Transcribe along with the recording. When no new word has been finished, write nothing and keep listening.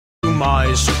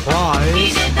my surprise,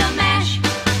 he did the mash.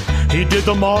 he did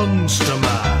the monster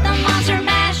mash. The monster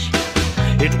mash.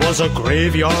 It was a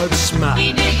graveyard smash.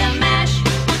 He did the mash.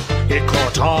 It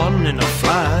caught on in a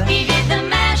flash. He did the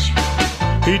mash.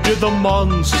 He did the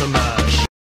monster mash.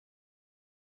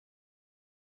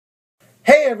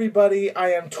 Hey everybody,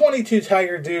 I am 22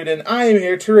 Tiger Dude and I am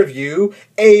here to review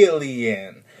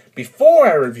Alien. Before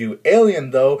I review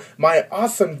Alien though, my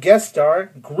awesome guest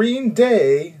star, Green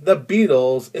Day the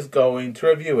Beatles, is going to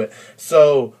review it.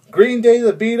 So, Green Day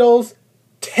the Beatles,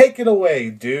 take it away,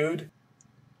 dude.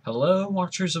 Hello,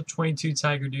 watchers of 22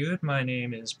 Tiger Dude. My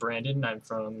name is Brandon. I'm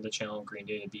from the channel Green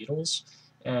Day the Beatles,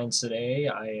 and today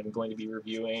I am going to be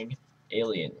reviewing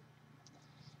Alien.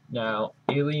 Now,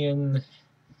 Alien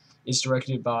is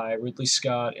directed by Ridley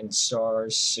Scott and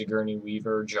stars Sigourney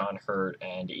Weaver, John Hurt,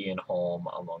 and Ian Holm,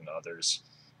 among others.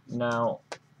 Now,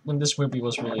 when this movie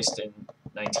was released in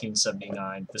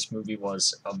 1979, this movie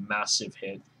was a massive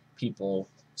hit. People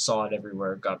saw it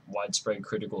everywhere, got widespread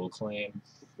critical acclaim.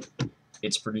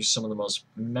 It's produced some of the most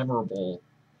memorable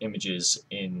images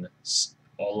in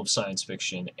all of science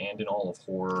fiction and in all of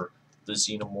horror. The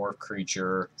xenomorph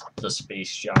creature, the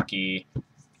space jockey,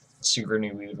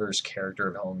 Sigourney Weaver's character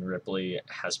of Ellen Ripley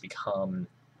has become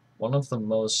one of the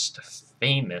most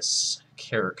famous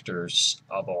characters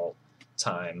of all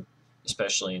time,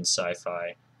 especially in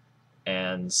sci-fi.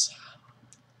 And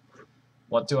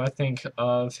what do I think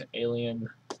of Alien?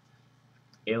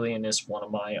 Alien is one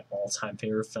of my all-time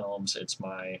favorite films. It's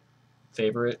my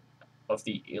favorite of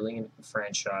the Alien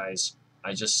franchise.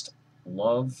 I just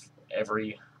love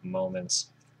every moment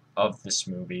of this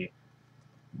movie.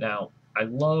 Now, I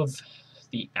love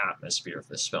the atmosphere of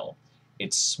this film.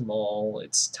 It's small,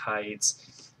 it's tight,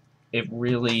 it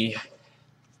really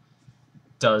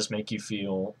does make you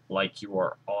feel like you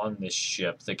are on this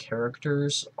ship. The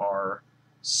characters are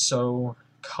so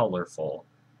colorful.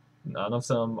 None of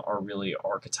them are really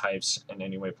archetypes in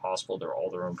any way possible. They're all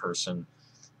their own person,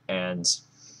 and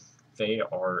they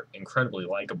are incredibly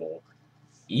likable.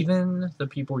 Even the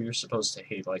people you're supposed to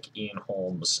hate, like Ian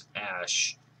Holm's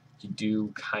Ash, you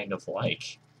do kind of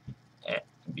like,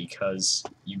 because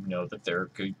you know that they're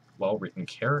good, well-written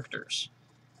characters.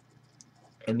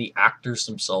 And the actors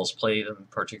themselves play them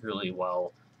particularly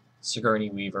well.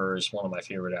 Sigourney Weaver is one of my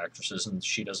favorite actresses, and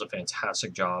she does a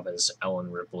fantastic job as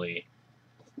Ellen Ripley.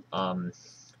 And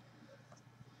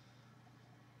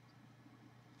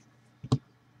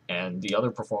the other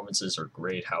performances are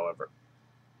great, however.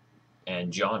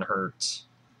 And John Hurt,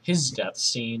 his death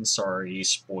scene, sorry,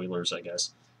 spoilers, I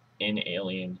guess, in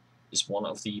Alien is one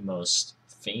of the most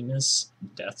famous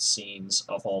death scenes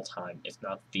of all time, if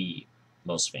not the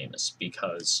most famous,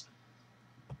 because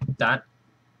that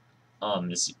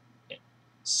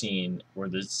scene where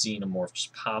the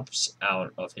xenomorph pops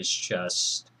out of his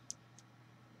chest,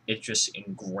 it just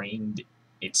ingrained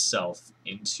itself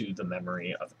into the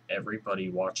memory of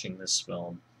everybody watching this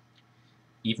film.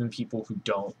 Even people who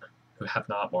have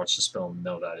not watched this film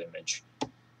know that image.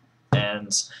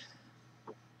 And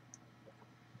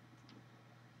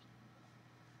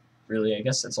really, I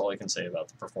guess that's all I can say about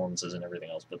the performances and everything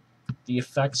else, but the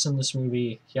effects in this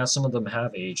movie, yeah, some of them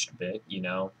have aged a bit, you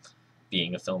know,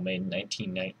 being a film made in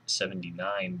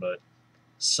 1979, but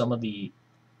some of the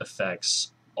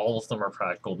effects, all of them are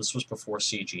practical. This was before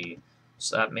CG,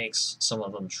 so that makes some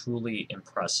of them truly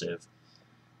impressive.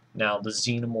 Now, the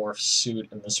xenomorph suit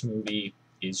in this movie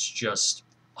is just,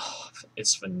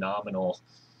 it's phenomenal.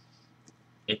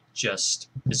 It just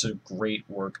is a great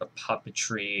work of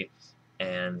puppetry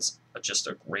and just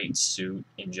a great suit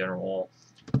in general.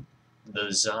 The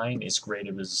design is great.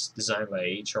 It was designed by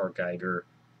H.R. Geiger,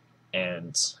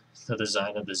 and the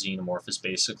design of the xenomorph is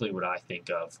basically what I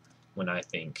think of when I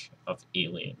think of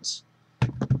aliens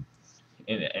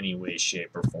in any way,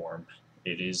 shape, or form.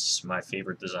 It is my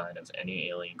favorite design of any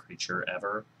alien creature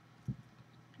ever,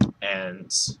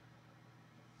 and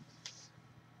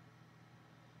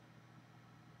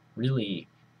really,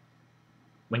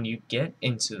 when you get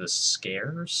into the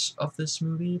scares of this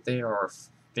movie, they are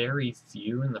very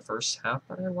few in the first half,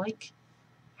 but I like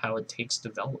how it takes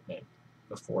development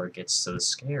before it gets to the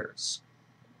scares.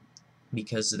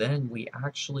 Because then we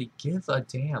actually give a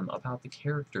damn about the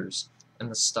characters and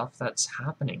the stuff that's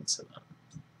happening to them.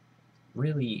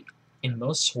 Really, in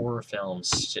most horror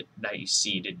films that you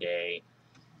see today,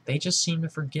 they just seem to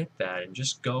forget that and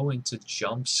just go into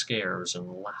jump scares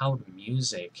and loud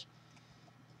music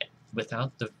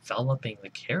without developing the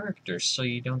characters, so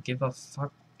you don't give a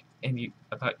fuck, and you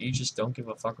just don't give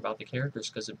a fuck about the characters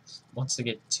because it wants to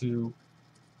get too,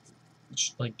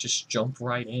 like, just jump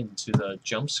right into the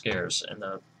jump scares and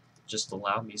just the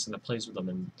loud music that plays with them,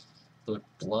 and the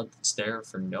blood that's there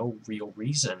for no real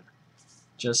reason.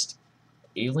 Just,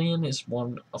 Alien is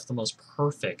one of the most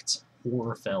perfect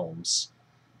horror films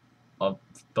of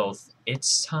both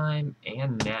its time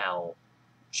and now,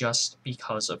 just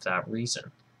because of that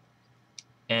reason.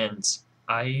 And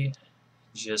I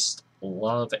just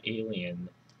love Alien.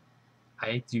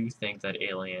 I do think that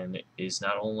Alien is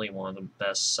not only one of the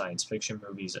best science fiction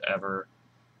movies ever,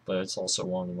 but it's also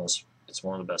one of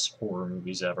the best horror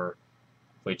movies ever,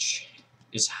 which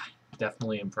is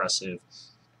definitely impressive.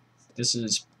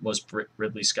 This was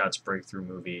Ridley Scott's breakthrough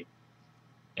movie,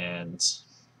 and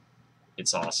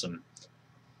it's awesome.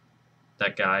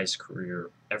 That guy's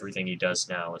career, everything he does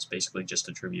now, is basically just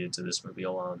attributed to this movie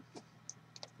alone.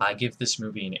 I give this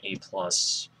movie an A+.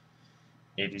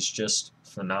 It is just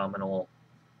phenomenal.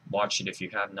 Watch it if you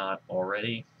have not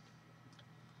already.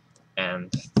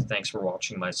 And thanks for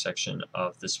watching my section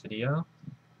of this video.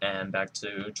 And back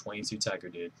to 22 Tiger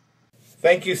Dude.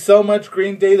 Thank you so much,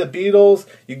 Green Day the Beatles.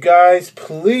 You guys,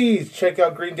 please check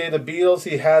out Green Day the Beatles.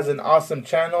 He has an awesome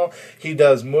channel. He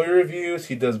does movie reviews.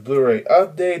 He does Blu-ray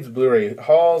updates, Blu-ray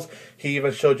hauls. He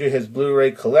even showed you his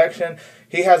Blu-ray collection.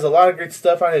 He has a lot of great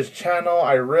stuff on his channel.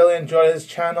 I really enjoy his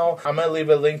channel. I'm going to leave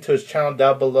a link to his channel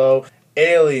down below.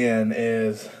 Alien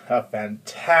is a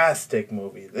fantastic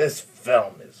movie. This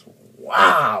film is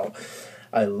wow.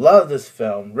 I love this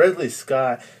film. Ridley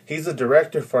Scott, he's the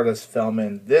director for this film,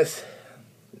 and this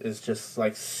is just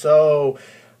like so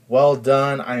well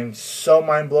done. I'm so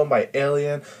mind blown by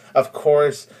Alien. Of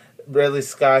course, Ridley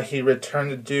Scott, he returned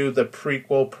to do the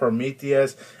prequel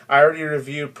Prometheus. I already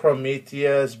reviewed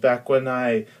Prometheus back when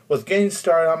I was getting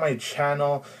started on my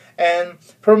channel. And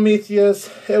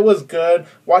Prometheus, it was good.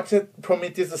 Watching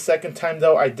Prometheus the second time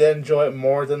though, I did enjoy it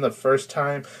more than the first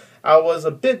time. I was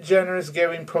a bit generous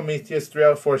giving Prometheus 3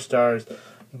 out of 4 stars.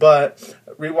 But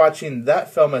rewatching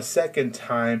that film a second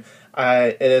time,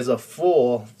 it is a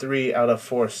full 3 out of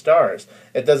 4 stars.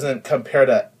 It doesn't compare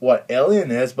to what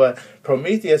Alien is, but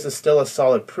Prometheus is still a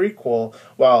solid prequel,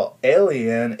 while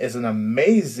Alien is an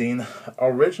amazing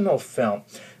original film.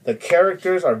 The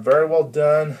characters are very well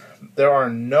done. There are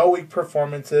no weak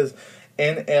performances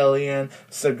in Alien.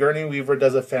 Sigourney Weaver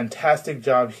does a fantastic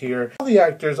job here. All the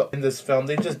actors in this film,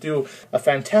 they just do a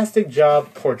fantastic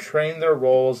job portraying their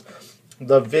roles.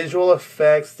 The visual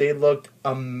effects, they looked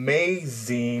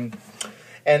amazing.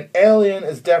 And Alien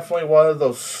is definitely one of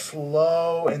those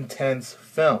slow, intense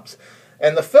films.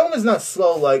 And the film is not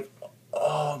slow like,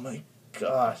 oh my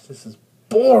gosh, this is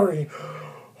boring.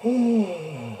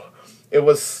 It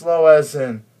was slow as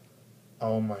in,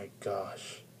 oh my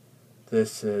gosh,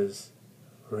 this is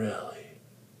really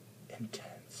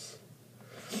intense.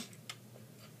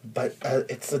 But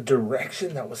it's the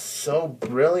direction that was so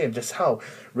brilliant. Just how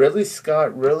Ridley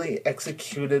Scott really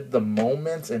executed the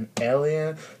moments in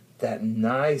Alien. That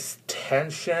nice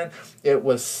tension. It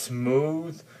was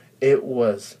smooth. It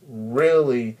was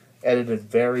really edited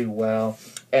very well.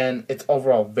 And it's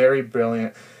overall very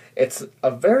brilliant. It's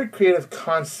a very creative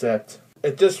concept.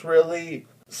 It just really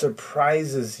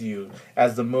surprises you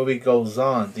as the movie goes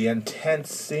on. The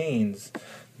intense scenes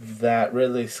that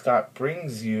Ridley Scott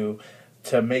brings you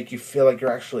to make you feel like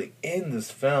you're actually in this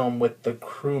film with the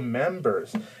crew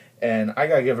members. And I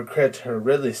gotta give a credit to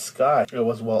Ridley Scott. It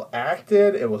was well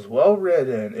acted, it was well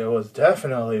written, it was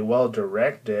definitely well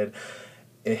directed.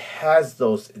 It has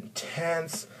those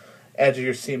intense, edge of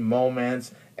your seat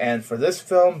moments. And for this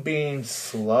film being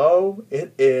slow,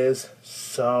 it is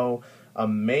so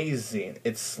amazing.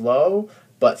 It's slow,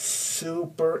 but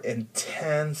super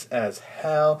intense as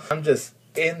hell. I'm just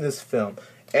in this film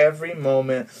every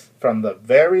moment from the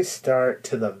very start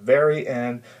to the very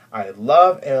end. I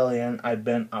love Alien. I've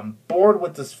been on board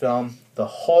with this film the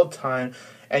whole time,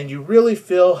 and you really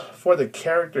feel for the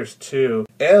characters too.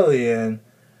 Alien,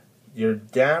 you're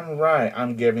damn right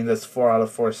I'm giving this 4 out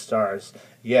of 4 stars.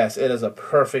 Yes, it is a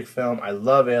perfect film. I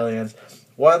love Aliens.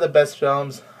 One of the best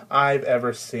films I've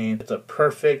ever seen. It's a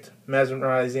perfect,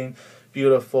 mesmerizing,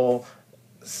 beautiful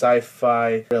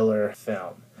sci-fi thriller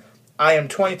film. I am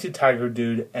 22 Tiger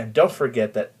Dude, and don't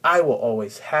forget that I will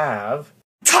always have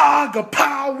Tiger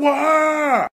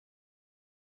Power!